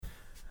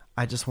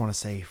I just want to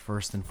say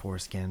first and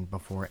foreskin,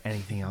 before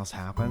anything else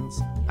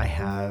happens, I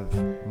have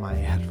my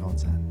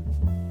headphones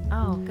in.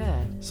 Oh,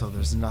 good. So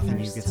there's nothing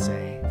you could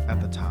say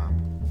at the top.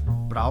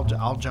 But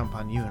I'll jump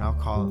on you and I'll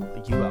call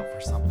you out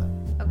for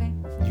something. Okay.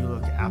 You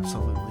look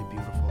absolutely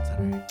beautiful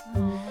today.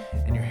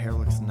 Aww. And your hair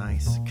looks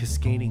nice,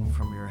 cascading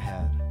from your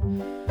head.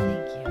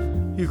 Thank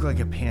you. You look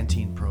like a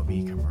Pantene Pro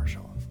V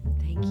commercial.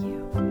 Thank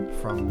you.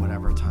 From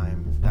whatever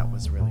time that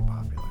was really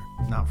popular.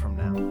 Not from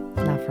now.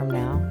 Not from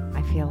now.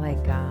 I feel like,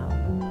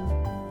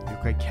 You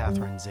look like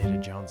Catherine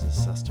Zeta-Jones'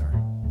 sister.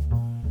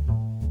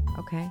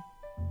 okay.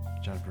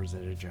 Jennifer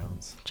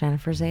Zeta-Jones.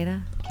 Jennifer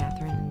Zeta?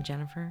 Catherine and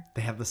Jennifer?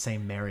 They have the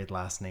same married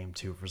last name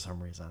too for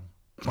some reason.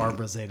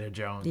 Barbara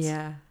Zeta-Jones.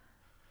 Yeah.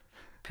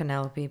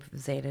 Penelope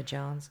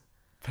Zeta-Jones.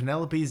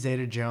 Penelope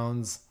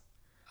Zeta-Jones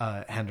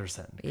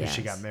Henderson, because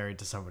she Yes. got married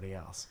to somebody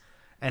else.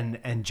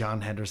 And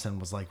John Henderson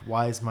was like,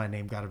 why is my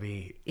name got to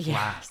be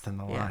last in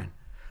the line?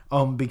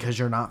 Because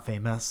you're not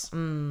famous.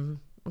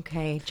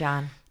 Okay,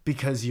 John.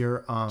 Because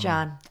you're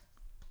John.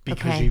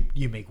 because okay.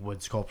 you make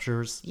wood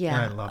sculptures.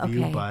 Yeah, And I love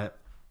you, okay.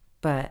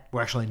 But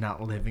we're actually not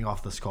living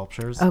off the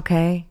sculptures.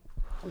 okay.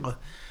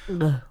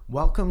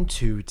 Welcome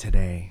to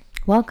today.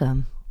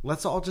 Welcome.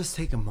 Let's all just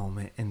take a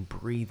moment and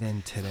breathe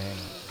in today.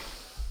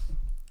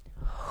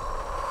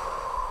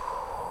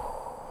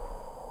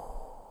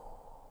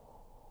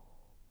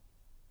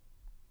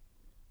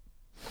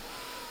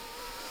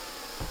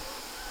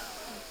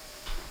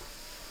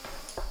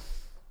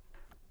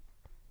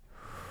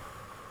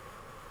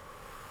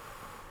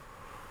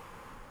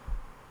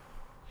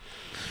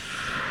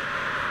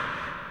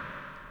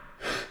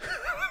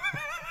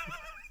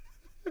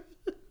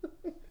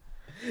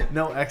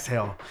 No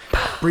exhale.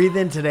 Breathe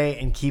in today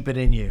and keep it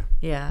in you.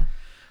 Yeah.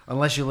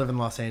 Unless you live in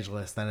Los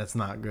Angeles, then it's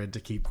not good to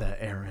keep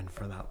the air in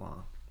for that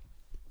long.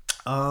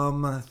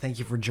 Thank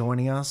you for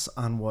joining us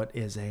on what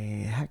is a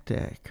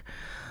hectic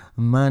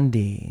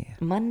Monday.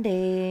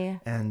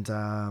 And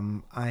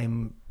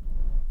I'm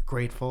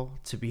grateful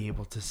to be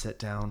able to sit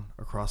down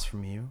across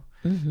from you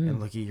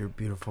and look at your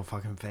beautiful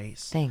fucking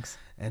face. Thanks.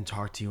 And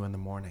talk to you in the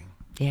morning.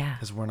 Yeah.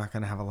 Because we're not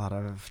going to have a lot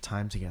of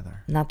time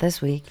together. Not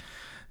this week.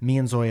 Me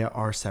and Zoya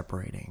are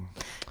separating.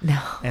 No.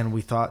 And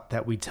we thought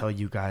that we'd tell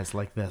you guys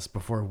like this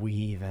before we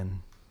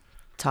even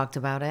Talked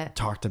about it.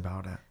 talked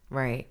about it.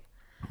 Right.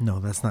 No,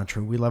 that's not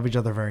true. We love each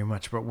other very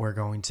much, but we're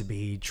going to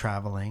be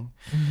traveling.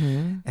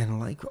 And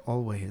like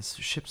always,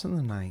 ships in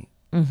the night.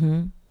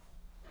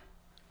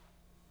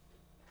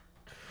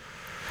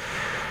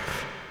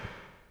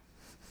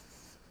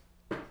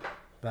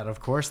 That, of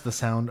course, the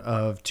sound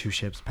of two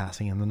ships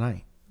passing in the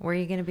night. Where are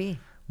you going to be?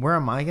 Where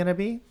am I going to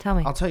be? Tell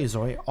me. I'll tell you,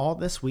 Zoe. All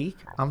this week,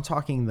 I'm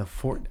talking the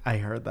fort. I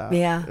heard that.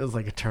 Yeah. It was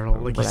like a turtle.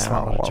 Like you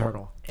swallowed a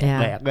turtle.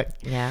 Yeah.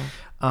 Yeah.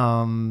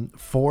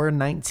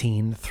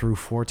 4/19 through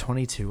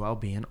 4/22, I'll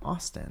be in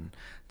Austin,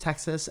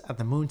 Texas at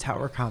the Moon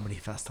Tower Comedy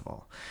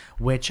Festival,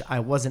 which I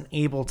wasn't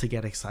able to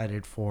get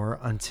excited for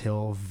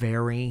until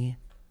very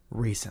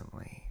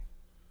recently.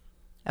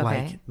 Okay.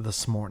 Like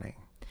this morning.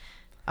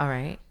 All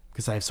right.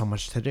 Because I have so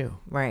much to do.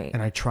 Right.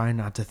 And I try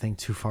not to think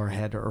too far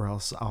ahead or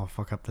else I'll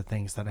fuck up the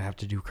things that I have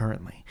to do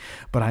currently.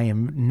 But I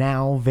am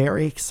now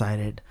very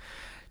excited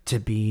to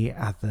be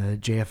at the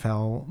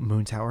JFL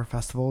Moon Tower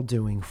Festival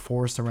doing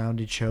 4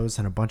 surrounded shows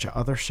and a bunch of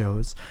other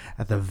shows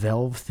at the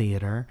Velve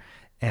Theater.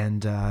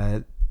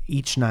 And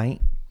each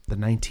night, the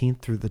 19th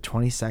through the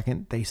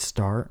 22nd, they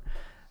start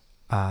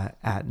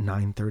at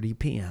 9:30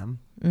 p.m.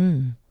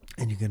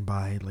 And you can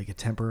buy like a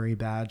temporary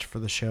badge for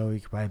the show. You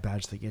can buy a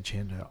badge that gets you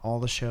into all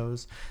the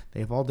shows.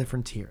 They have all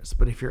different tiers.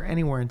 But if you're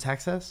anywhere in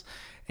Texas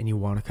and you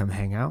want to come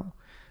hang out,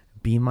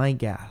 be my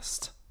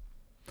guest.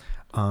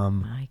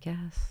 I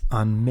guess.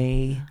 On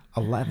May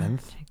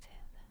 11th.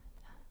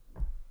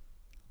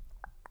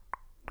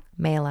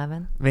 May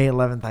 11th. May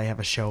 11th, I have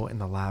a show in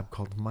the lab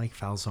called Mike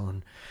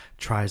Falzone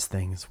Tries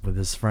Things with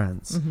His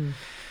Friends. And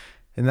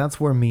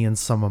that's where me and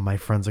some of my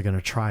friends are going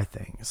to try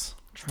things.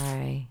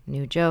 Try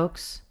new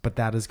jokes. But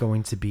that is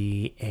going to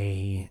be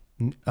a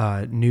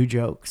new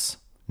jokes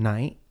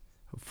night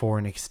for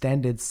an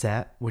extended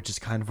set, which is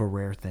kind of a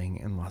rare thing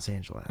in Los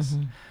Angeles.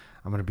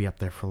 I'm going to be up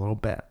there for a little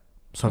bit.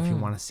 So if you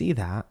want to see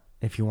that,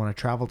 if you want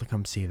to travel to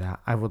come see that,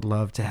 I would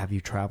love to have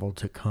you travel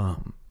to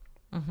come.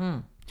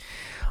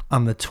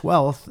 On the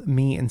 12th,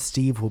 me and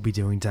Steve will be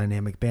doing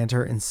Dynamic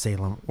Banter in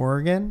Salem,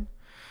 Oregon.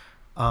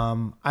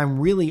 I'm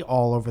really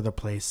all over the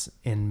place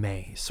in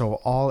May. So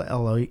all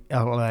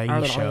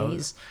LA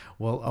shows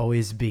will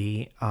always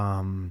be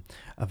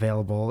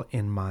available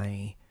in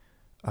my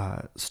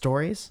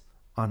stories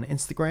on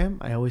Instagram.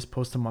 I always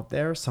post them up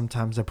there.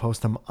 Sometimes I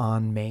post them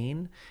on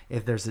Main.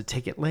 If there's a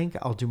ticket link,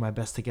 I'll do my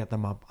best to get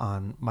them up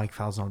on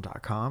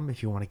MikeFalzone.com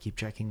if you want to keep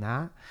checking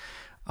that.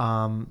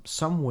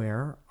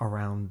 Somewhere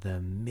around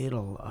the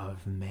middle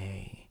of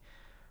May,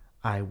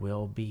 I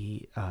will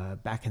be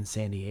back in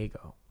San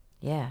Diego.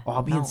 Yeah. Oh,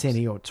 I'll be in San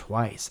Diego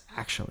twice,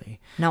 actually.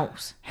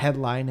 Nose.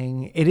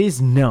 Headlining. It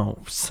is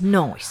nose.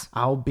 Noise.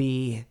 I'll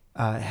be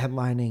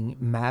headlining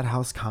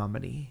Madhouse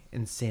Comedy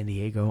in San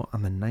Diego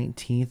on the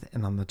 19th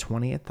and on the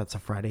 20th. That's a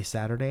Friday,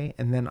 Saturday.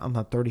 And then on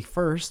the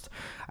 31st,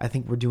 I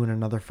think we're doing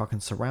another fucking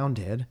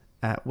Surrounded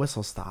at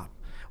Whistle Stop,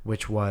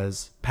 which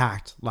was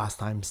packed last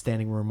time,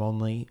 standing room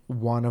only.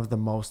 One of the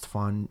most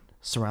fun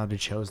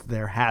Surrounded shows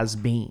there has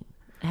been.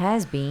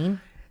 Has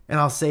been. And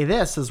I'll say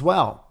this as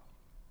well.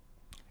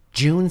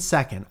 June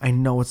 2nd, I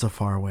know it's a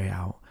far way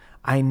out.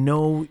 I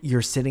know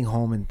you're sitting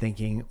home and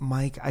thinking,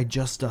 Mike, I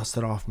just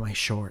dusted off my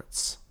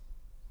shorts.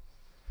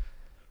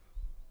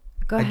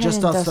 Go I ahead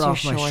just and dusted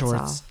dust your off my shorts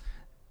shorts off.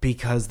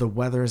 because the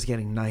weather is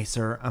getting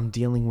nicer. I'm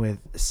dealing with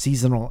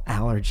seasonal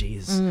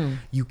allergies.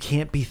 You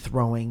can't be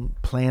throwing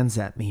plans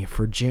at me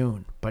for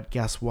June. But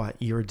guess what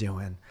you're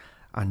doing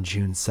on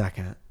June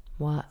 2nd?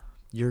 What?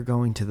 You're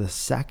going to the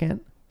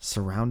second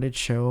Surrounded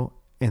show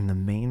in the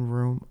main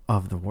room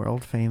of the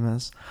world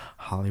famous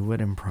Hollywood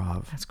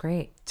Improv. That's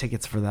great.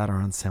 Tickets for that are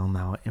on sale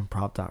now at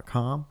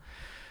improv.com.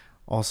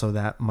 Also,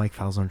 that Mike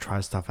Falzone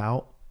tries stuff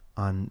out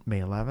on May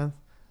 11th.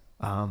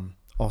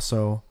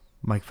 Also,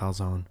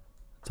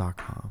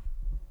 MikeFalzone.com.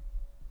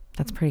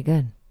 That's pretty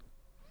good.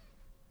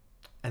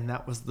 And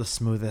that was the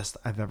smoothest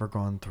I've ever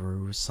gone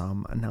through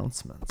some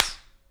announcements.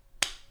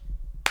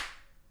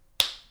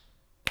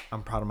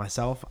 I'm proud of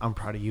myself. I'm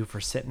proud of you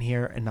for sitting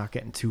here and not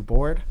getting too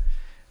bored.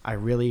 I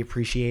really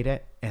appreciate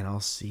it. And I'll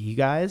see you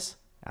guys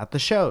at the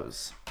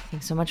shows.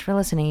 Thanks so much for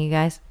listening, you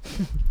guys.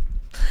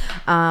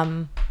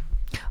 I'm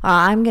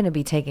going to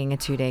be taking a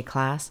 2-day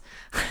class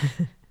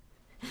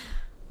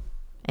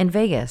in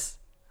Vegas,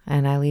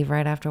 and I leave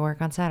right after work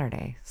on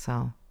Saturday.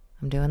 So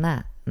I'm doing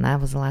that. And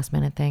that was the last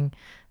minute thing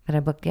that I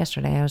booked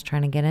yesterday. I was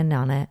trying to get in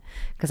on it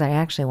because I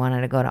actually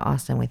wanted to go to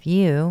Austin with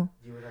you.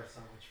 You would have so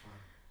much fun.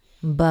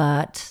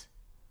 But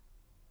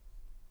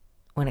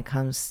when it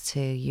comes to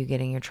you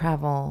getting your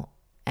travel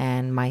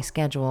and my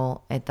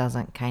schedule, it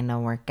doesn't kind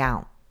of work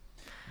out.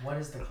 What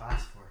is the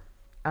class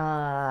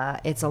for?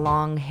 It's a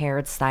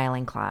long-haired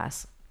styling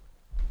class.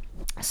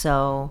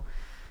 So,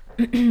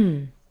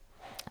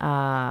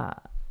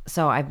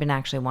 so I've been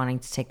actually wanting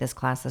to take this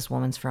class. This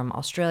woman's from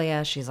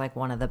Australia. She's like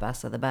one of the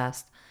best of the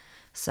best.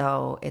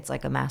 So it's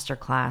like a master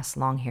class,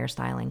 long hair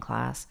styling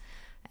class.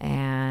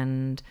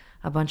 And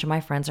a bunch of my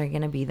friends are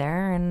going to be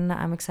there, and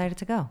I'm excited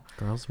to go.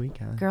 Girls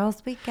Weekend.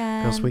 Girls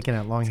Weekend. Girls Weekend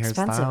at Long Hair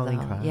Expensive, Styling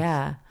though. class.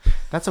 Yeah.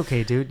 That's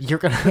okay, dude. You're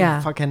going to Yeah.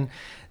 fucking...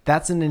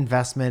 That's an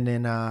investment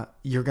in...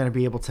 you're going to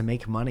be able to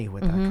make money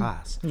with that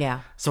class.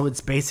 Yeah. So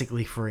it's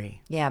basically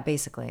free. Yeah,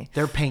 basically.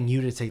 They're paying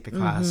you to take the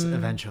class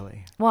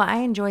eventually. Well, I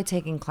enjoy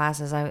taking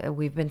classes.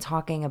 We've been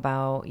talking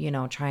about,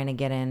 trying to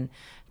get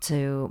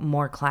into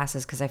more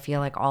classes because I feel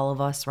like all of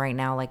us right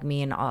now, like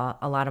me and a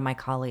lot of my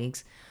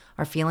colleagues,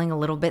 are feeling a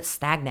little bit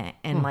stagnant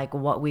in like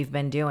what we've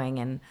been doing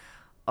and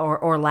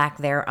or lack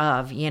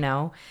thereof,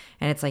 and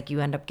it's like you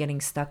end up getting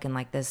stuck in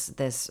like this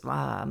this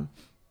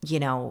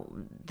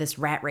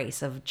rat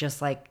race of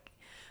just like,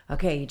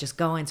 okay, you just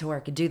go into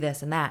work and do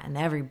this and that and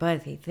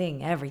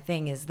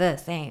everything is the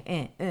same.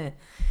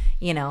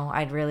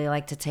 I'd really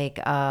like to take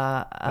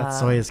That's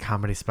Zoya's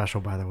comedy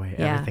special, by the way.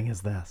 yeah. Everything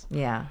is this.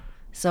 Yeah.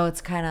 So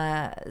it's kind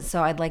of,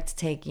 so I'd like to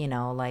take,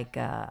 like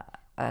a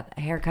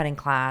haircutting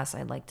class.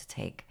 I'd like to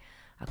take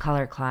a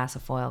color class, a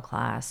foil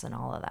class, and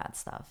all of that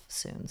stuff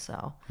soon.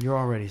 So You're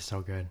already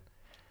so good.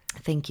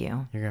 thank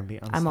you. You're going to be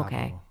I'm unstoppable.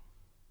 okay.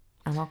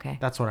 I'm okay.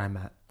 That's what I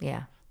meant.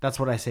 Yeah. That's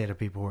what I say to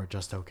people who are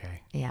just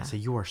okay. Yeah. So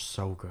you are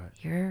so good.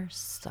 You're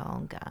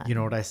so good. You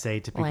know what I say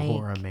to people who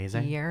are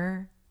amazing?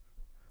 You're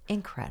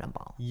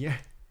incredible. Yeah.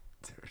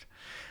 Dude.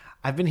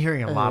 I've been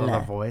hearing a lot of the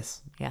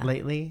voice Yeah.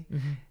 lately.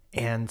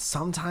 And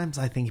sometimes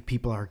I think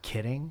people are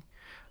kidding,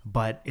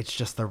 but it's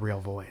just the real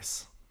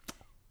voice.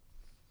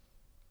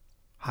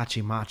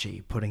 Hachi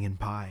machi, pudding in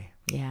pie.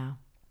 Yeah.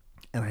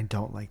 And I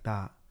don't like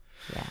that.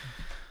 Yeah.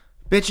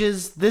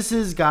 Bitches, this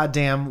is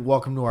goddamn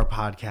welcome to our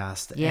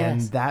podcast. Yes.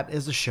 And that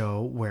is a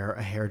show where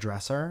a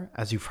hairdresser,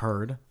 as you've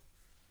heard,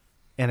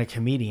 and a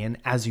comedian,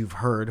 as you've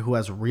heard, who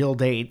has real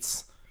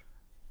dates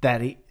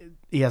that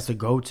he has to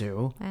go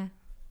to,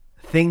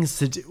 things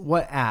to do.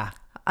 What?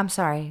 I'm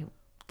sorry.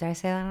 Did I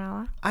say that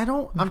out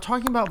loud? I'm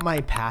talking about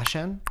my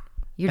passion.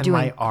 You're and doing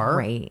my art.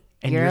 great.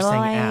 And you're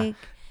saying, like,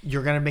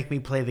 you're going to make me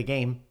play the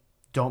game.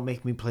 Don't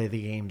make me play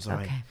the game, Zoe.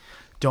 Okay.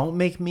 Don't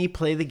make me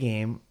play the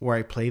game where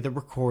I play the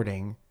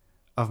recording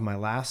of my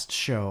last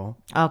show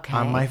Okay.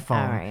 on my phone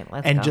All right,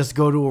 let's and go. just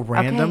go to a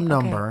random Okay.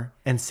 number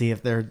and see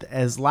if they're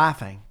as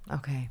laughing.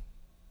 okay.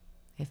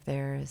 If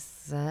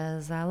there's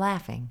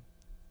laughing.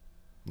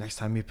 Next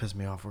time you piss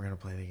me off, we're going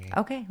to play the game.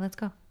 Okay, let's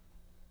go.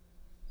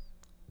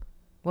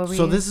 What were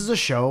So you? this is a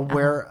show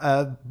where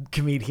a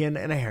comedian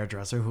and a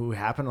hairdresser who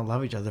happen to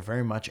love each other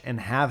very much and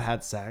have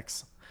had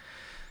sex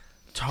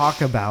talk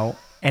about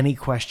any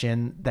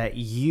question that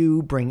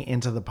you bring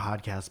into the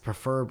podcast,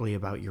 preferably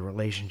about your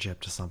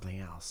relationship to something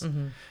else.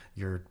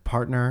 Your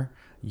partner,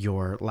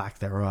 your lack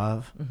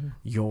thereof,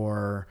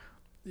 your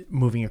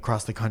moving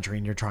across the country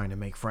and you're trying to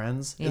make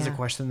friends is a Yeah.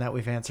 question that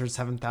we've answered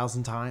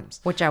 7,000 times.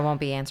 Which I won't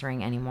be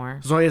answering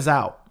anymore. Zoya's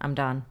out. I'm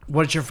done.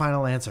 What's your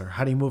final answer?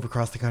 How do you move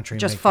across the country and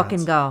Just make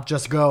fucking friends? go.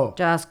 Just go.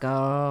 Just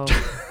go.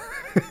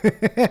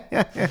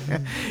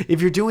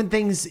 If you're doing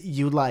things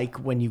you like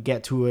when you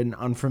get to an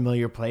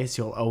unfamiliar place,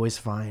 you'll always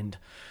find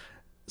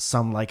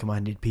some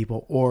like-minded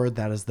people, or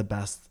that is the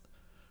best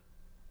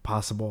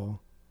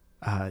possible.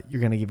 You're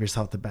going to give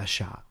yourself the best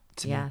shot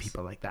to meet Yes.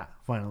 people like that.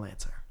 Final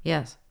answer.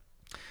 Yes.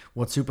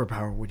 What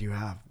superpower would you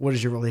have? What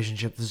is your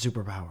relationship to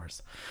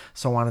superpowers?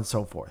 So on and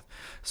so forth.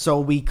 So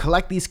we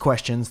collect these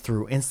questions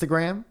through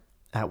Instagram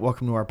at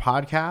Welcome to Our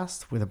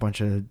Podcast with a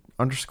bunch of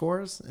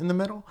underscores in the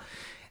middle,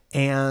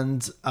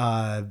 and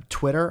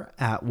Twitter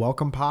at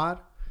Welcome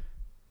Pod,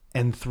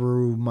 and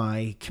through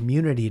my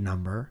community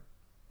number,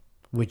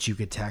 which you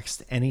could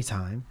text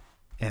anytime,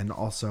 and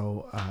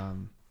also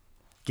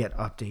get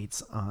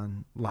updates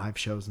on live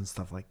shows and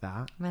stuff like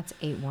that. That's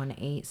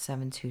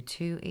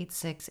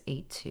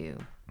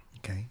 818-722-8682.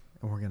 Okay,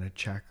 and we're gonna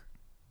check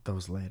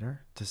those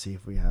later to see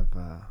if we have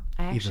I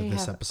either actually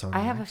this have, episode.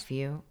 I or have a next.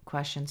 few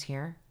questions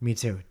here. Me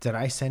too. Did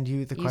I send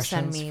you the You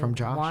questions send me from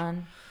Josh?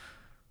 one.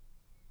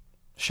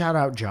 Shout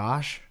out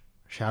Josh.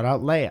 Shout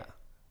out Leah.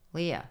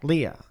 Leah.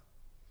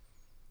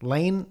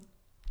 Lane.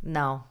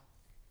 No.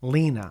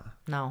 Lena.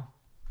 No.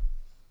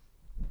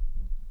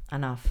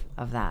 Enough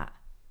of that.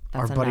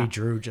 Our That's buddy enough.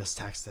 Drew just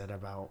texted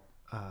about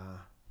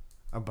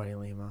our buddy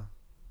Lima.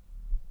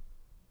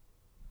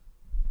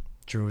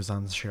 Drew was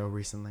on the show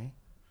recently,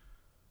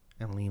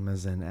 and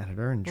Lima's an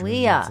editor, and Drew is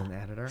Leah. an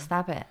editor.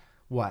 Stop it.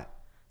 What?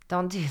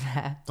 Don't do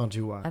that. Don't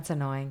do what? That's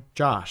annoying.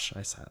 Josh,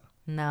 I said.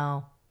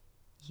 No.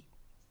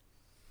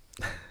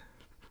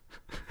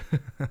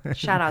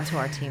 Shout out to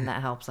our team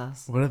that helps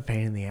us. What a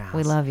pain in the ass.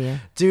 We love you.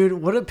 Dude,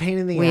 what a pain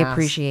in the We ass.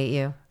 appreciate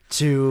you.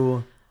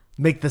 To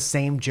make the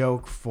same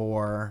joke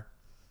for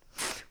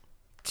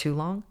Too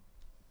long?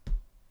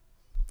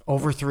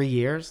 over 3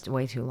 years. It's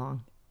way too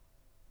long.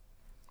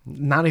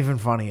 Not even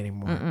funny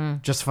anymore.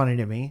 Just funny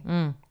to me.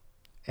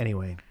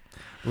 Anyway,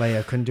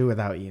 Leia, couldn't do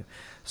without you.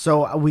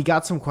 So we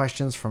got some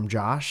questions from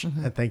Josh,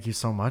 and thank you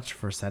so much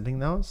for sending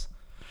those.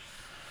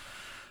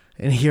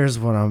 And here is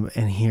what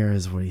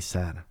he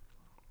said.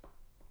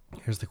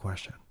 Here's the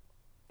question.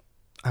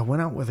 I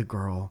went out with a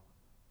girl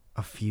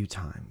a few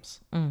times.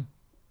 And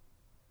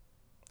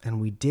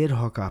we did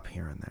hook up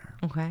here and there.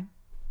 Okay.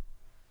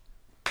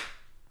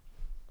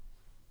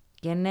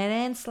 Getting it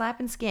in,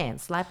 slapping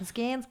skins,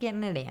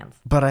 getting it in.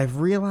 But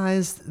I've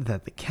realized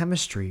that the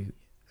chemistry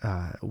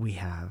we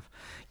have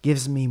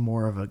gives me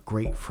more of a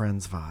great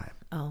friends vibe.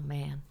 Oh,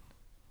 man.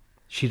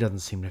 She doesn't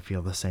seem to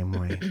feel the same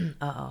way.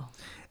 Uh-oh.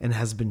 And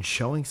has been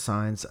showing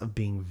signs of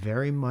being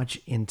very much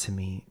into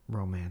me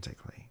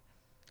romantically.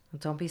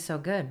 Don't be so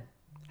good.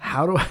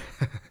 How do I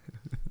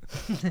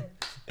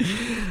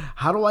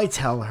How do I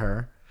tell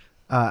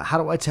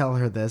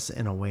her this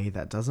in a way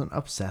that doesn't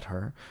upset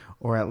her,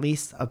 or at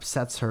least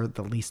upsets her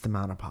the least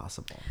amount of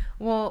possible?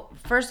 Well,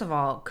 first of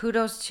all,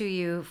 kudos to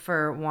you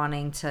for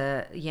wanting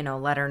to,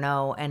 let her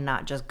know and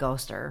not just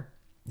ghost her.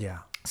 Yeah.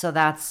 So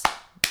that's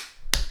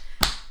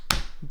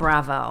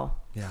bravo.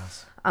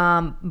 Yes.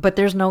 But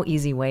there's no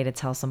easy way to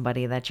tell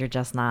somebody that you're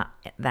just not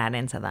that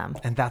into them.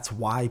 And that's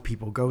why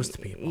people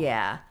ghost people.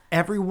 Yeah.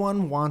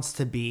 Everyone wants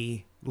to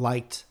be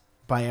liked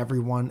by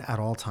everyone at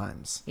all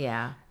times.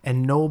 Yeah.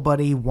 And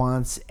nobody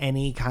wants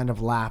any kind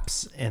of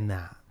lapse in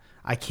that.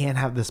 I can't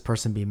have this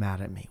person be mad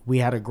at me. We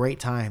had a great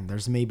time.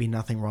 There's maybe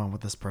nothing wrong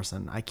with this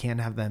person. I can't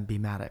have them be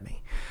mad at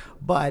me.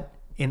 But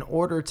in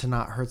order to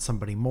not hurt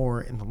somebody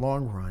more in the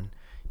long run,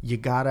 you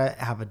gotta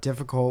have a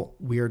difficult,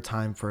 weird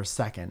time for a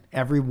second.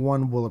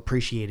 Everyone will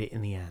appreciate it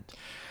in the end.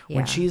 Yeah.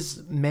 When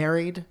she's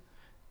married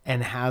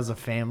and has a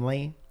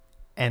family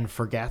and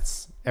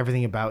forgets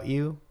everything about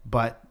you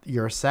but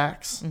your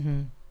sex,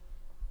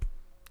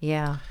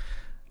 Yeah.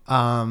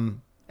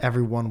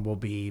 everyone will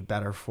be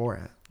better for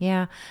it.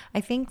 Yeah.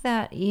 I think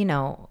that,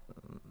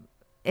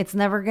 it's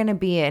never going to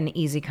be an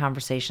easy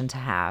conversation to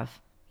have,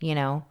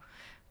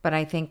 but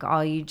I think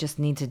all you just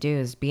need to do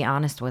is be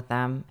honest with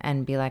them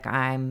and be like,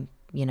 I'm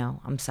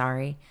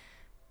sorry.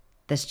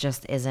 This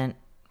just isn't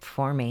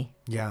for me,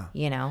 Yeah.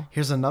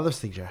 Here's another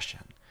suggestion.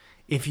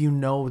 If you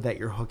know that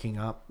you're hooking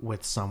up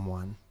with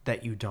someone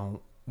that you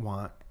don't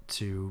want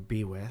to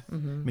be with,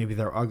 maybe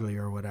they're ugly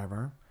or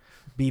whatever,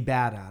 be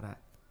bad at it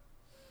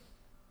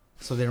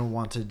so they don't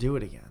want to do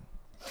it again.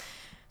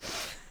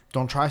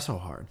 Don't try so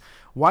hard.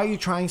 Why are you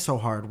trying so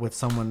hard with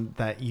someone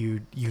that you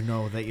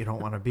know that you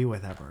don't want to be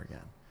with ever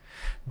again?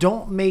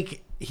 Don't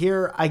make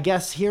here. I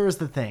guess here is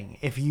the thing.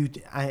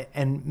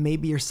 And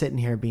maybe you're sitting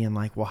here being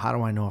like, well, how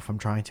do I know if I'm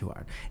trying too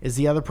hard? Is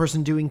the other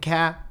person doing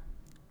cat?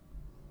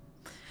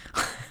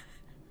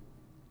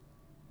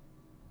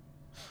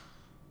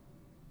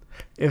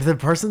 If the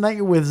person that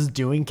you're with is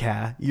doing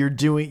cat,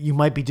 you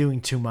might be doing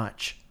too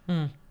much.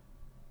 You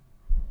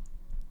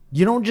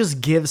don't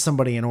just give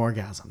somebody an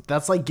orgasm.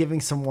 That's like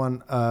giving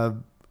someone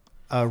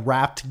a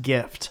wrapped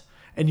gift.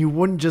 And you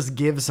wouldn't just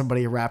give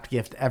somebody a wrapped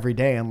gift every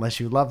day unless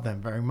you love them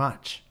very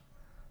much.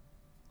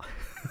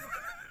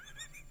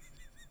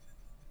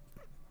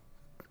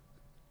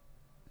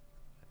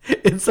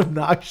 It's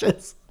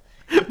obnoxious,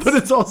 but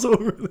it's also a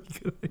really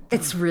good idea.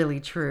 It's really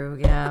true.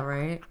 Yeah,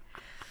 right.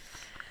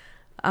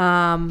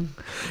 Wouldn't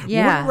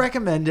Yeah.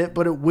 recommend it,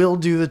 but it will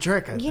do the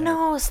trick. I You think.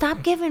 know,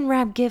 stop giving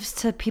wrap gifts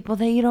to people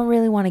that you don't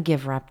really want to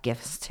give wrap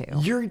gifts to.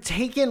 You're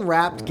taking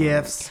wrapped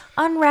gifts.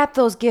 Unwrap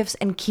those gifts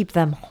and keep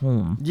them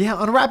home. Yeah,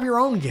 unwrap your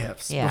own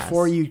gifts Yes.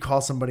 before you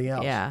call somebody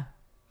else. Yeah.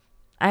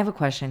 I have a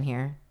question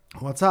here.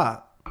 What's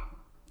up?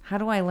 How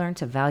do I learn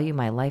to value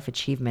my life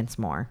achievements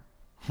more?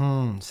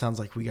 Sounds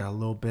like we got a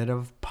little bit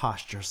of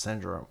posture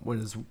syndrome. What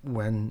is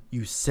when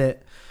you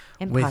sit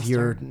with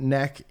your Imposter.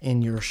 neck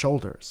in your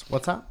shoulders?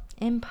 What's up?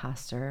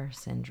 Imposter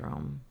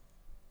syndrome.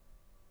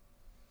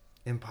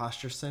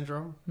 Imposter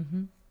syndrome?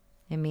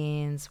 It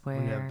means where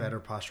When you have better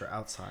posture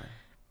outside.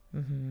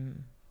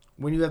 When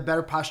you have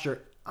better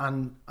posture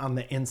on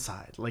the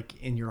inside,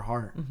 like in your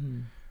heart.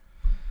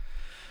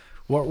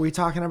 What are we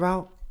talking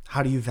about?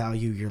 How do you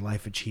value your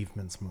life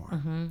achievements more?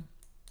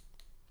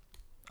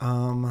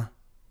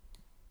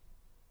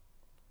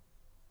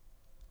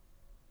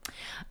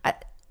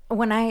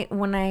 when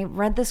I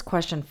read this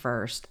question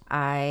first,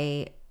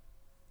 I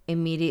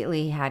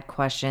immediately had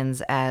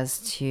questions as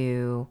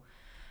to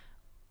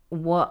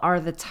what are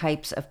the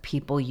types of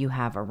people you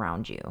have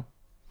around you.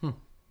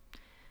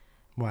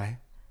 Why?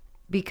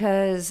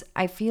 Because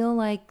I feel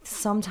like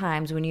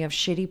sometimes when you have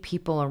shitty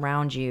people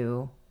around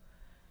you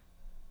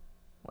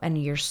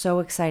and you're so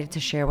excited to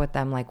share with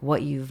them like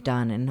what you've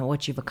done and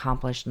what you've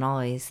accomplished and all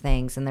these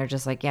things, and they're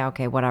just like, yeah,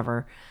 okay,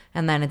 whatever.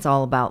 And then it's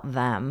all about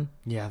them,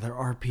 Yeah, there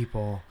are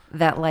people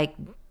that like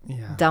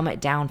yeah. dumb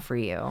it down for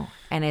you.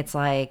 And it's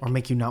like, or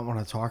make you not want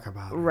to talk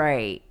about it.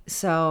 right.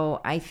 So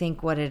I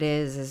think what it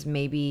is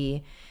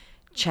maybe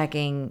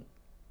checking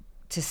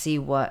to see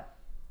what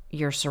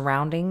your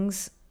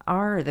surroundings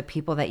are, or the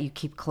people that you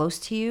keep close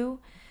to you,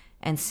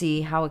 and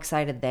see how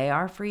excited they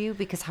are for you,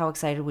 because how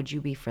excited would you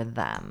be for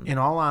them? In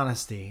all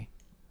honesty,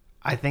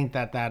 I think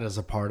that is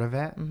a part of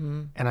it.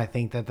 And I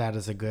think that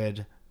is a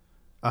good,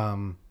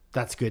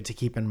 that's good to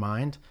keep in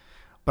mind.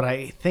 But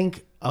I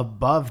think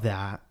above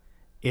that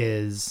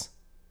is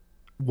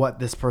what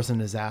this person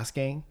is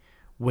asking,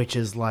 which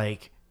is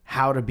like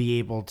how to be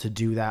able to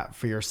do that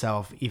for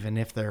yourself, even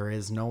if there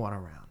is no one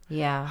around.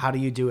 Yeah. How do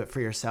you do it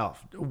for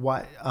yourself?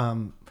 What,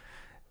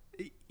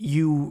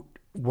 you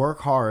work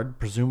hard,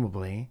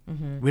 presumably.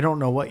 We don't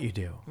know what you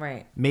do.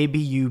 Right. Maybe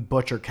you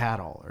butcher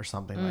cattle or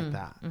something like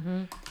that.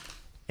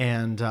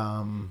 And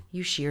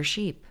You shear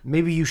sheep.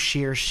 maybe you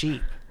shear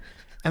sheep.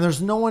 And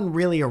there's no one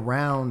really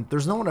around.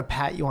 There's no one to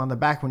pat you on the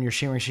back when you're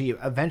shearing sheep.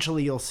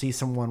 Eventually you'll see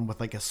someone with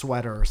like a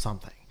sweater or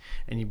something.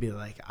 And you'd be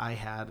like,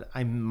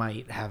 I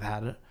might have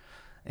had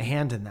a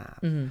hand in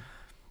that.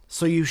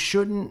 So you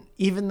shouldn't,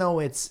 even though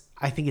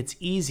I think it's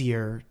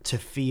easier to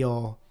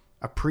feel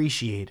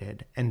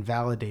appreciated and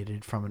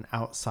validated from an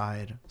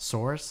outside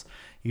source,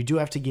 you do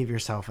have to give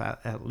yourself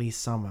at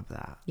least some of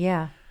that.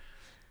 Yeah.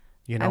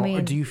 You know, I mean-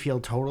 or do you feel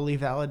totally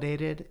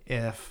validated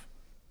if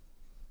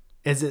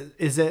is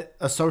it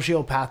a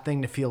sociopath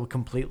thing to feel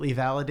completely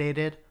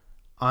validated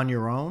on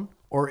your own,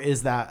 or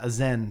is that a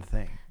Zen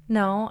thing?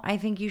 No, I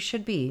think you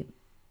should be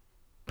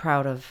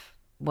proud of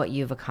what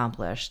you've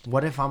accomplished.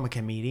 What if I'm a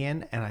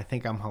comedian and I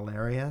think I'm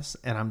hilarious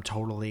and I'm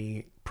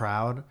totally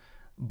proud,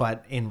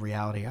 but in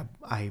reality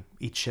I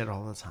eat shit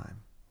all the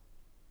time?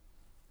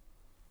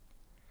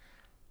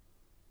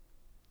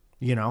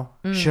 You know,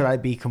 should I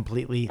be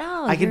completely?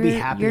 No, I could be you're-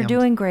 happy. You're I'm-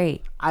 doing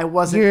great. I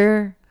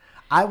wasn't.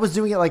 I was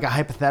doing it like a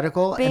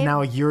hypothetical, Babe, and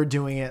now you're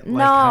doing it like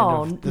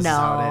no, kind of. This is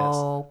how it is.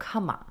 no,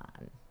 come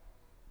on.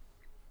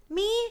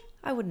 Me?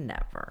 I would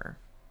never.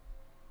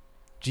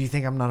 Do you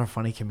think I'm not a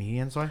funny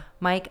comedian, Zoe?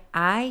 Mike,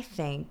 I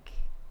think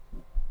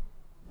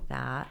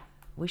that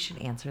we should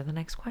answer the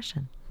next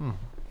question.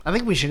 I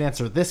think we should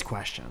answer this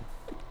question.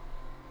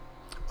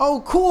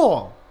 Oh,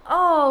 cool.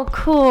 Oh,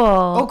 cool.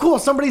 Oh, cool.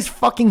 Somebody's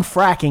fucking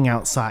fracking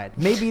outside.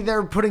 Maybe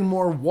they're putting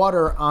more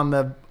water on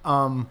the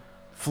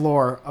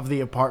floor of the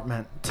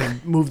apartment to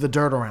move the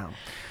dirt around.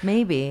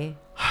 Maybe.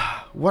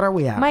 What are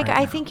we at? Mike, right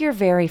I now? think you're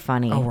very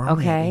funny. Oh, we're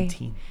only at okay.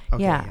 18.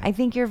 Okay, yeah, yeah. I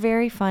think you're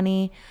very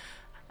funny.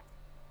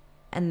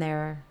 And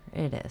there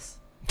it is.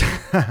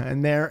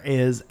 And there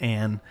is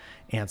an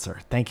answer.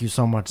 Thank you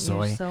so much,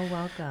 Zoe. You're so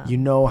welcome. You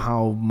know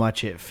how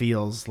much it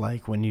feels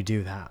like when you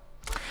do that.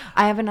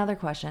 I have another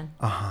question.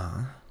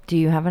 Do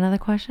you have another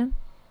question?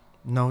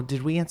 No,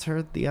 did we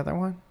answer the other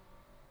one?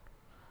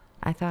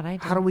 I thought I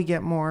did. How do we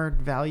get more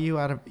value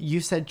out of? You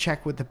said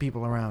check with the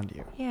people around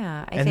you,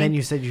 Yeah, I and think. then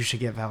you said you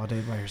should get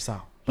validated by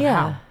yourself. But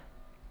Yeah. how?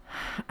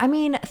 I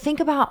mean, think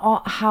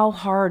about how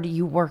hard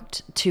you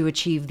worked to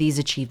achieve these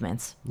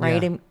achievements,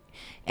 right? Yeah.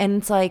 And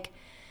it's like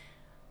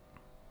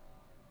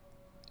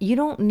you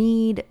don't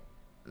need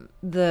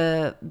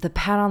the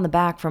pat on the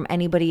back from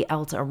anybody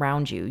else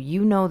around you.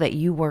 You know that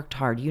you worked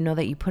hard. You know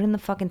that you put in the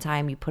fucking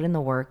time, you put in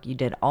the work, you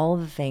did all of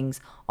the things,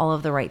 all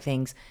of the right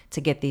things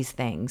to get these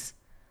things.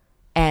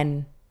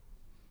 And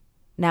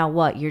now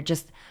what? You're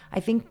just, I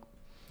think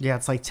Yeah,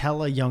 it's like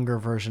tell a younger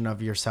version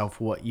of yourself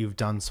what you've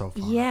done so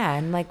far. Yeah,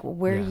 and like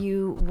where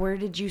Yeah.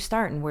 did you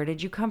start and where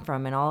did you come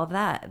from and all of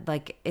that.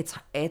 Like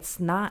it's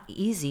not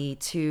easy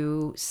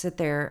to sit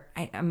there.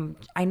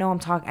 I know I'm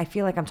talking. I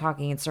feel like I'm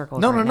talking in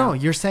circles No, right no, no. now.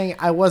 You're saying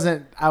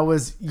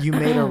you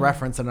made a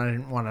reference and I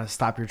didn't want to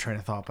stop your train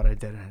of thought, but I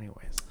did it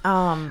anyways.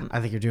 I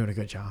think you're doing a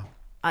good job.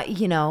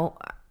 You know,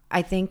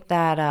 I think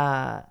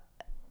that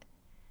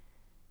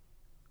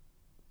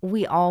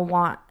we all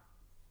want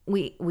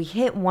we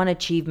hit one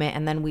achievement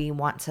and then we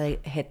want to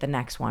hit the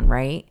next one,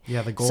 right?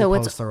 Yeah, the So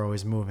it's goalposts are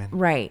always moving.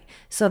 right.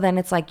 So then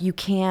it's like you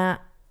can't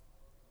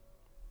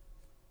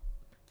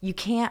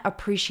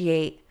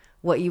appreciate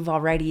what you've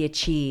already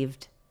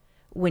achieved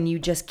when you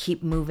just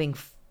keep moving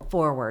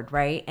forward,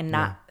 right? And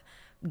not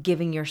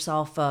giving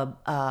yourself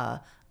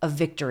a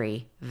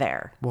victory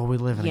there. Well, we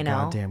live in You a know?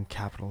 goddamn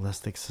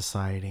capitalistic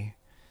society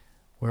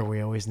where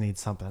we always need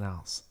something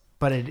else.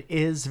 But it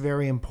is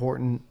very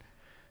important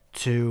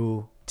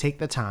to take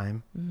the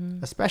time,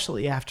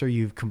 especially after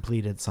you've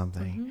completed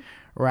something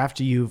or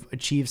after you've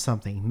achieved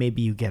something.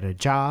 Maybe you get a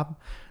job,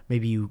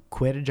 maybe you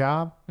quit a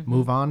job,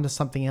 move on to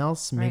something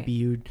else.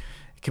 Maybe Right.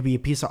 it could be a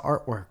piece of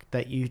artwork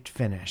that you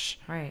finish.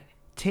 Right.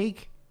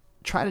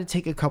 Try to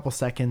take a couple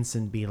seconds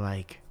and be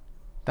like,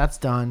 that's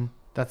done.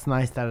 That's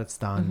nice that it's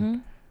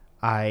done.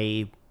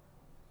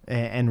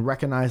 And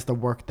recognize the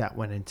work that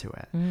went into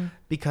it.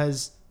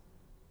 Because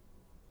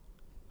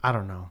I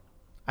don't know.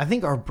 I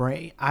think our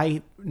brain,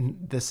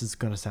 this is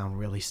going to sound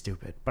really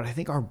stupid, but I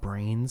think our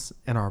brains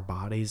and our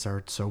bodies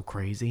are so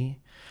crazy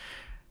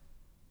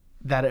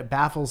that it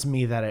baffles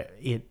me that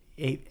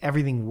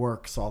everything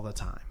works all the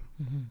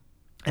time.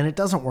 And it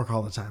doesn't work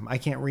all the time. I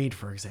can't read,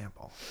 for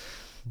example.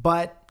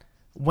 But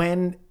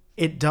when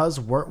it does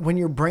work, when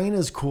your brain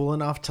is cool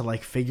enough to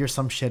like figure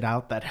some shit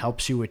out that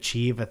helps you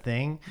achieve a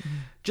thing,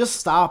 just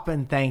stop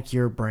and thank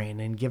your brain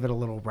and give it a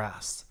little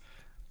rest.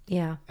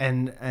 Yeah.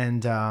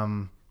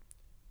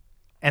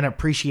 And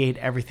appreciate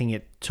everything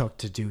it took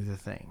to do the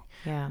thing.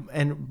 Yeah.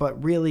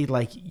 But really,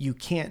 like, you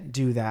can't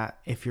do that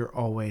if you're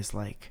always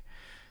like,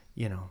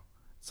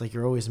 it's like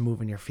you're always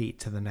moving your feet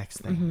to the next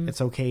thing.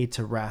 It's okay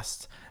to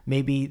rest.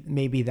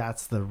 Maybe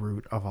that's the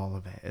root of all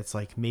of it. It's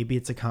like maybe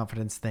it's a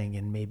confidence thing,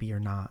 and maybe you're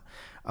not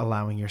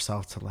allowing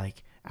yourself to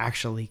like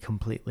actually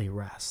completely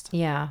rest.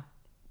 Yeah.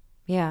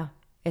 Yeah.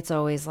 It's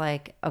always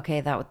like,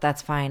 okay,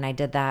 that's fine. I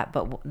did that,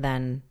 but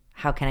then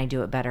how can I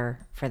do it better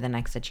for the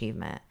next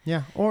achievement?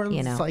 Yeah. Or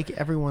it's know. like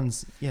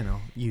everyone's,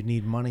 you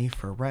need money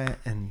for rent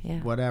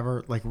and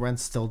whatever. Like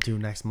rent's still due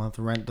next month.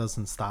 Rent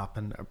doesn't stop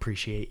and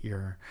appreciate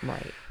your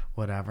Right.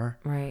 whatever.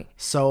 Right.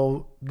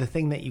 So the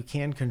thing that you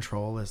can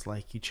control is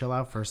like you chill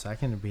out for a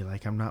second and be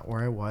like, I'm not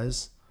where I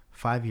was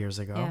 5 years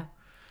ago. Yeah.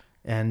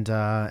 And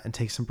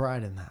take some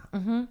pride in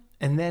that.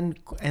 And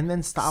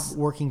then stop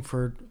working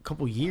for a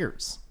couple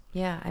years.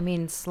 Yeah. I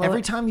mean,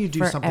 Every time you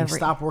do something,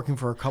 stop working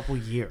for a couple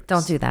years.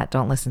 Don't do that.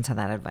 Don't listen to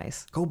that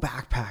advice. Go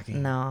backpacking.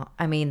 No.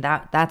 I mean,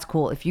 that's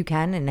cool. If you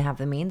can and have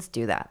the means,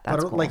 do that.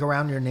 That's cool. Like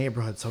around your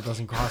neighborhood so it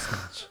doesn't cost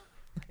much.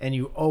 And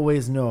you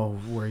always know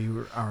where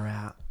you are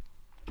at.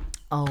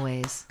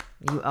 Always.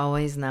 You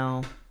always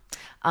know.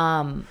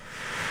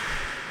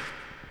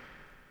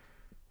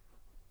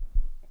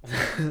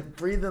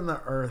 Breathe in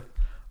the earth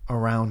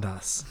around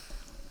us.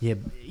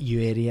 You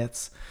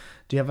idiots.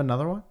 Do you have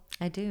another one?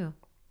 I do.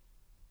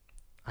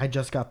 I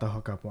just got the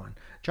hookup one.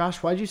 Josh,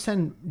 why'd you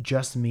send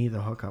just me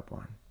the hookup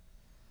one?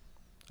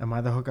 Am I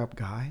the hookup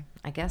guy?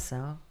 I guess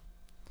so.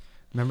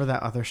 Remember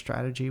that other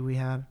strategy we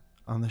had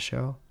on the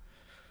show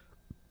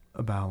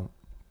about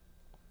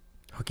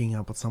hooking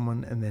up with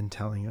someone and then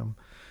telling them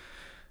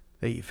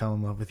that you fell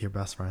in love with your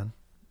best friend?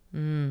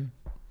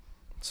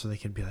 So they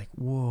could be like,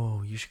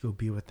 whoa, you should go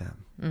be with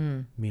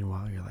them.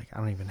 Meanwhile, you're like, I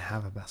don't even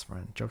have a best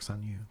friend. Joke's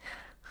on you.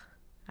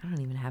 I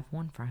don't even have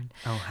one friend.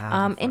 I don't have a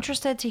friend.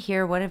 Interested to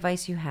hear what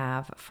advice you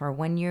have for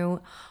when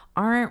you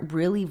aren't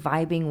really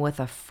vibing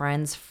with a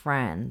friend's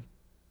friend.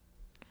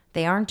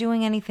 They aren't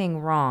doing anything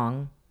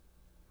wrong,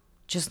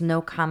 just no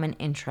common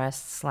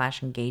interests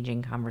 /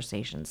 engaging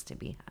conversations to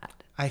be had.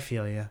 I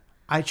feel you.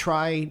 I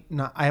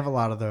have a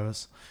lot of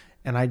those,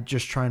 and I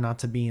just try not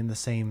to be in the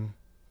same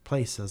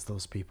place as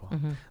those people.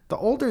 The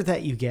older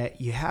that you get,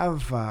 you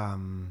have,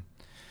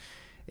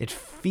 it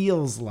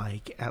feels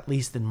like, at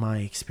least in my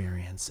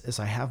experience, is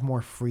I have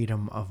more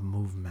freedom of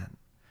movement.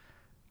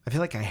 I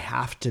feel like I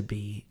have to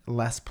be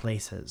less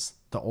places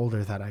the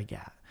older that I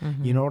get.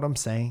 You know what I'm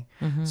saying?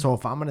 So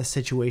if I'm in a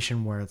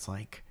situation where it's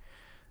like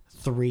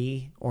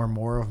 3 or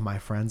more of my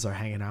friends are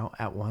hanging out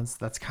at once,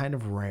 that's kind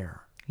of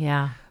rare.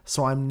 Yeah.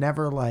 So I'm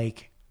never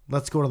like,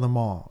 let's go to the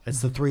mall.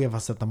 It's the 3 of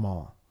us at the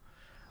mall.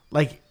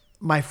 Like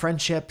my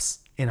friendships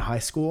in high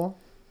school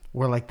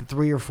were like the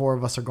 3 or 4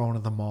 of us are going to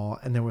the mall,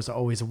 and there was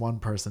always one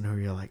person who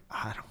you're like,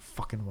 I don't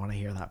fucking want to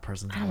hear that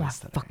person's I don't want voice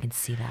to today. fucking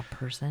see that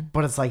person.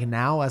 But it's like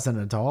now as an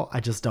adult, I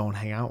just don't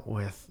hang out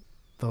with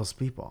those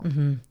people.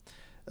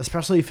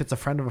 Especially if it's a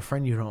friend of a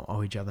friend, you don't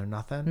owe each other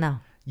nothing. No.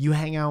 You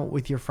hang out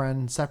with your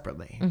friend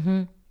separately.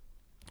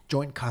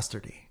 Joint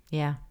custody.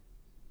 Yeah.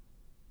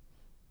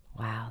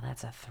 Wow,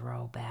 that's a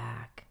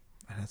throwback.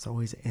 And it's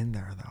always in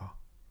there, though.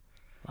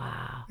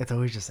 Wow. It's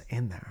always just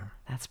in there.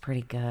 That's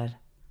pretty good.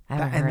 I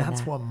haven't heard And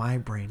that's that. what my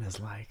brain is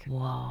like.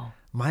 Whoa.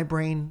 My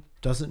brain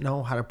doesn't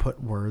know how to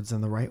put words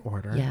in the right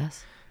order.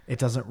 Yes. It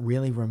doesn't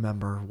really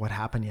remember what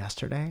happened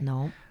yesterday.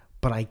 No.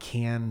 But I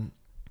can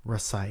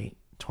recite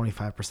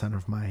 25%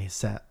 of my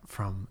set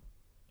from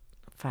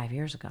 5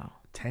 years ago.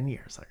 10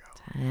 years ago.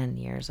 10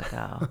 years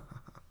ago.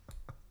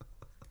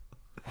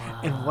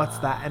 And what's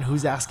that? And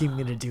who's asking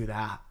me to do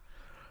that?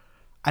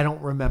 I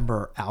don't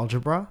remember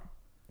algebra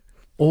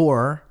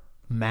or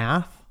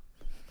math,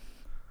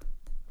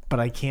 but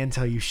I can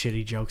tell you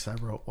shitty jokes I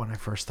wrote when I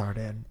first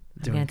started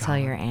doing I'm going to tell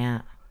comedy. your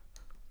aunt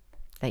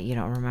that you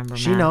don't remember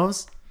She math.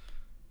 knows.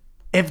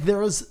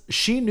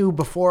 She knew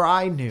before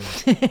I knew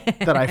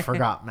that I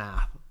forgot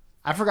math.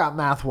 I forgot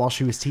math while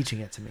she was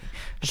teaching it to me.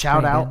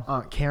 Shout pretty out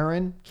Aunt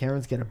Karen.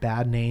 Karen's got a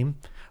bad name,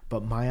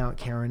 but my Aunt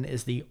Karen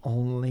is the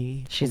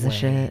only She's the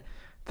shit.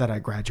 that I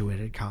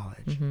graduated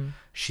college.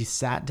 She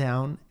sat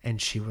down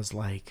and she was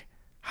like,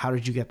 how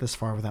did you get this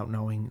far without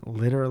knowing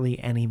literally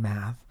any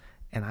math?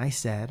 And I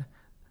said,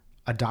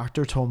 a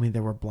doctor told me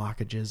there were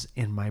blockages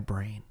in my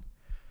brain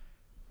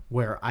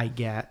where I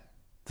get,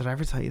 did I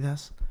ever tell you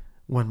this?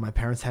 When my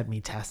parents had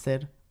me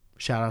tested,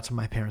 shout out to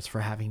my parents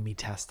for having me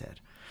tested.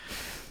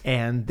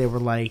 And they were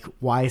like,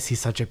 why is he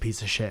such a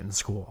piece of shit in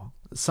school?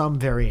 Some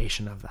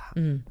variation of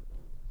that.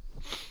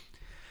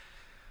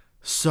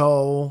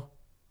 So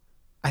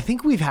I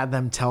think we've had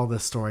them tell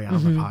this story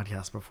on the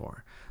podcast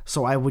before.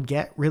 So I would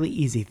get really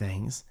easy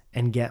things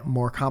and get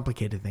more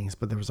complicated things,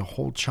 but there was a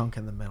whole chunk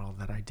in the middle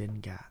that I didn't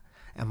get.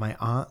 And my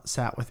aunt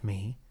sat with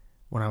me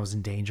when I was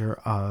in danger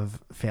of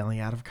failing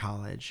out of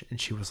college.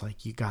 And she was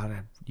like, you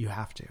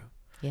have to.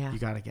 Yeah. You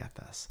got to get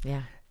this.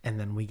 Yeah. And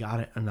then we got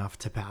it enough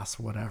to pass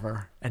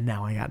whatever. And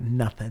now I got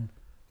nothing.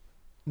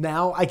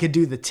 Now I could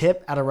do the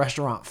tip at a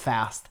restaurant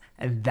fast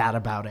and that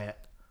about it.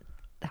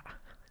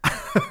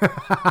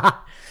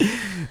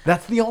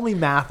 That's the only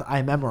math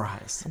I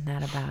memorized. And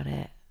that about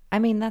it. I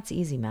mean, that's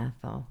easy math,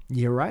 though.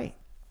 You're right.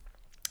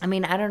 I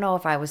mean, I don't know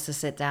if I was to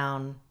sit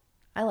down.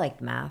 I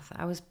liked math.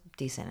 I was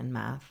decent in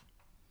math.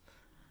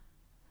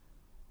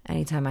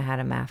 Anytime I had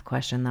a math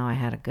question, though, I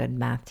had a good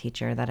math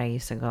teacher that I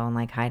used to go and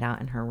like hide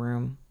out in her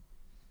room.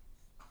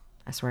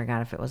 I swear to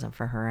God, if it wasn't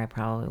for her, I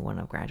probably wouldn't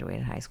have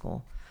graduated high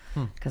school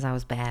because I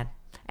was bad.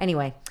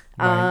 Anyway.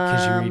 Right,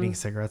 because you're eating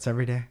cigarettes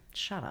every day.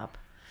 Shut up.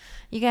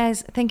 You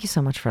guys, thank you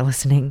so much for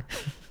listening.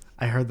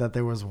 I heard that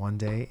there was one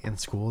day in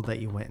school that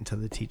you went into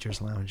the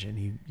teacher's lounge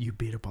and you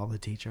beat up all the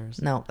teachers.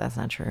 No, that's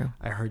not true.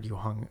 I heard you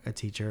hung a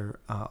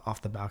teacher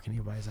off the balcony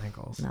by his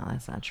ankles. No,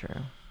 that's not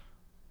true.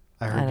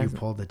 I heard you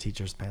pulled the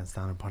teacher's pants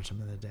down and punched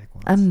him in the dick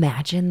once.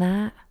 Imagine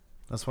that.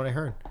 That's what I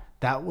heard.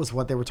 That was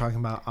what they were talking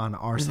about on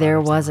our side.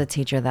 There was a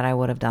teacher that I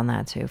would have done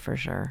that to for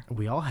sure.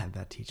 We all had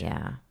that teacher.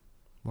 Yeah.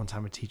 One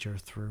time a teacher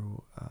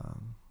threw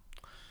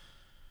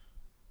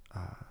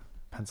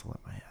pencil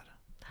at my head.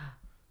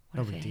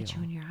 What if it hit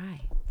you in your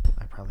eye?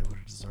 I probably would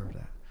have deserved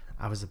it.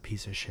 I was a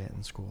piece of shit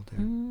in school,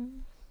 dude.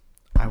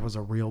 I was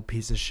a real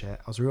piece of shit.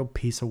 I was a real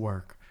piece of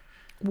work.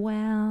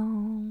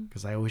 Well,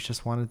 Because I always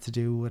just wanted to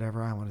do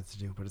whatever I wanted to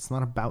do. But it's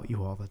not about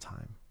you all the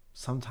time.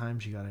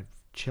 Sometimes you got to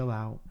chill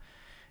out.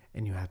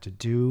 And you have to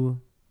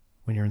do,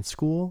 when you're in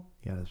school,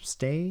 you got to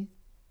stay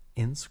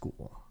in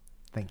school.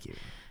 Thank you.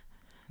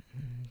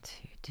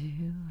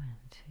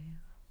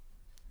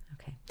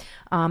 Okay.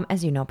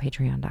 As you know,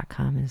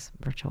 patreon.com is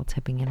virtual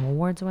tipping and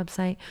rewards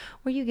website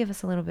where you give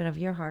us a little bit of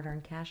your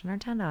hard-earned cash and our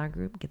 $10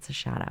 group gets a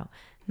shout out.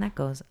 And that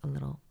goes a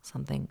little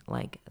something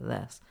like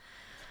this.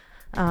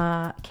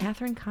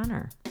 Catherine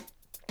Connor,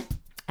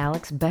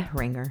 Alex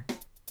Behringer,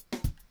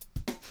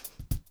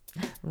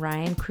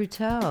 Ryan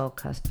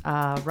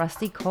Cruteau,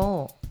 Rusty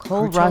Cole,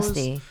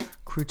 Rusty.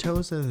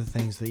 Cruteaus are the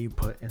things that you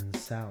put in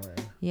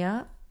salad.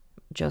 Yeah.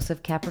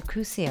 Joseph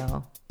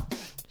Capricusio,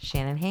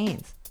 Shannon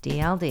Haynes,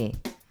 DLD,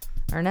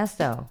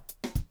 Ernesto,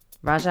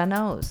 Raja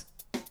Knows.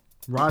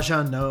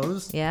 Raja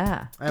Knows?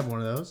 Yeah. I have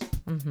one of those.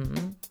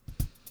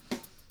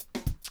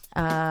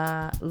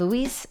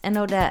 Luis and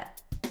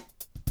Odette,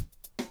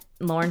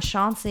 Lauren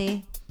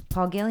Chauncey,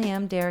 Paul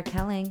Gilliam, Derek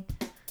Helling,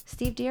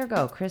 Steve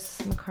Diergo,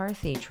 Chris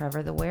McCarthy,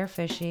 Trevor the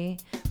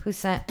Werefishy, who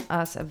sent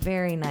us a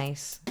very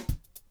nice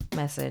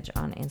message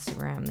on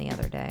Instagram the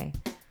other day.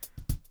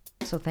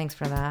 So thanks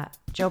for that.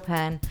 Joe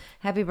Penn,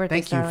 happy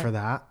birthday, Thank you for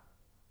that.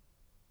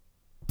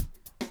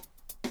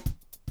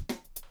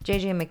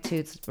 JJ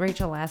McToots,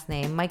 Rachel last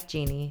name, Mike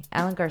Genie,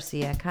 Alan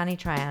Garcia, Connie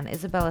Tryon,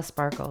 Isabella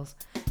Sparkles,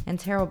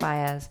 Antero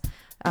Baez,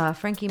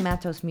 Frankie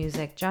Matos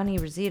Music, Johnny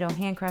Rosito,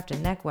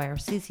 Handcrafted Neckwear,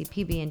 CC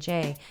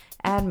PB&J,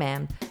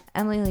 Adman,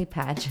 Emily Lee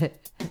Padgett.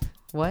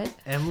 What?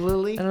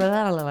 Emily?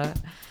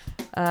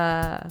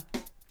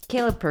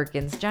 Caleb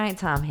Perkins, Giant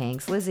Tom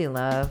Hanks, Lizzie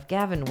Love,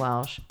 Gavin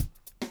Welsh,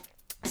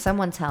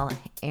 Someone Tell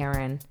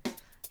Aaron,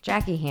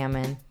 Jackie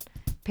Hammond.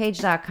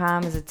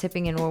 Page.com is a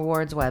tipping and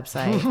rewards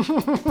website.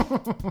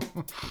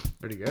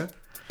 Pretty good.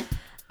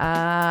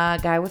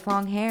 Guy with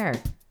long hair,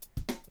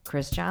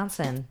 Chris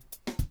Johnson,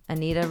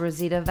 Anita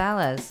Rosita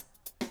Valles,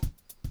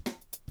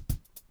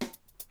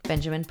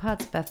 Benjamin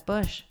Putz, Beth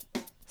Bush,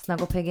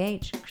 Snugglepig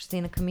H,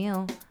 Christina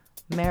Camille,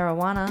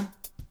 Marijuana,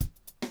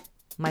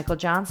 Michael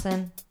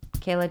Johnson,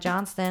 Kayla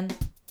Johnston,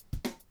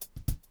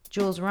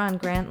 Jules Run,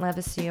 Grant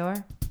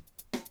Levisior,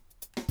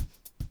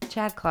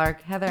 Chad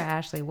Clark, Heather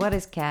Ashley, What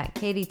is Cat,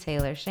 Katie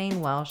Taylor,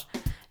 Shane Welsh,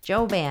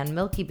 Joe Ban,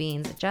 Milky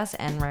Beans, Jess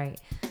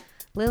Enright,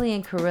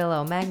 Lillian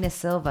Carrillo, Magnus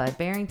Silva,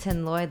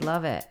 Barrington Lloyd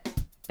Lovett,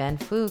 Ben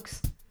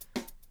Fuchs,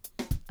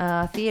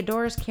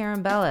 Theodorus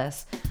Karen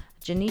Bellis,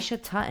 Janisha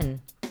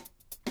Tutton,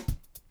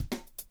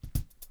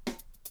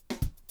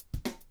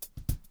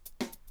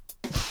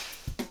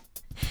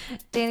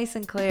 Danny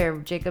Sinclair,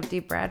 Jacob D.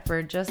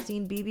 Bradford,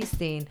 Justine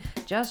Beebe-Steen,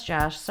 Just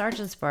Josh,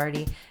 Sergeant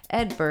Sparty,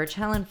 Ed Birch,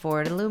 Helen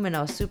Ford,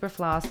 Illumino,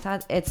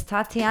 Superfloss, it's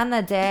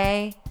Tatiana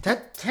Day.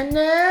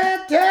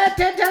 Tatiana!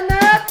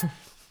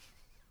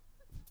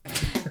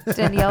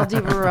 Danielle Di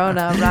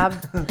Verona,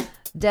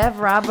 Dev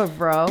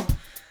Robavro,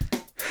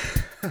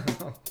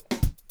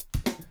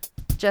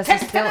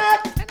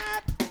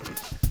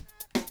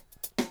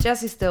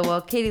 Jesse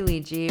Stillwell, Katie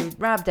Lee G,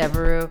 Rob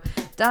Devereux,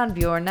 Don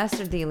Bjorn,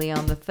 Nestor De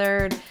Leon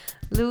III,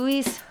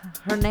 Luis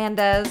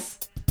Hernandez,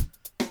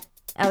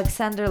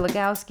 Alexander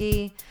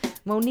Legowski,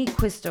 Monique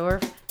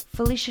Quistorf,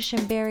 Felicia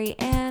Shimberry,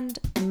 and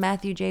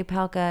Matthew J.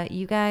 Palka.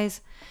 You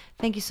guys,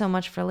 thank you so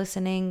much for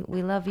listening.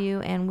 We love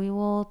you, and we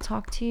will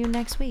talk to you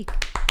next week.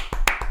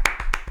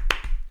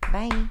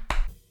 Bye.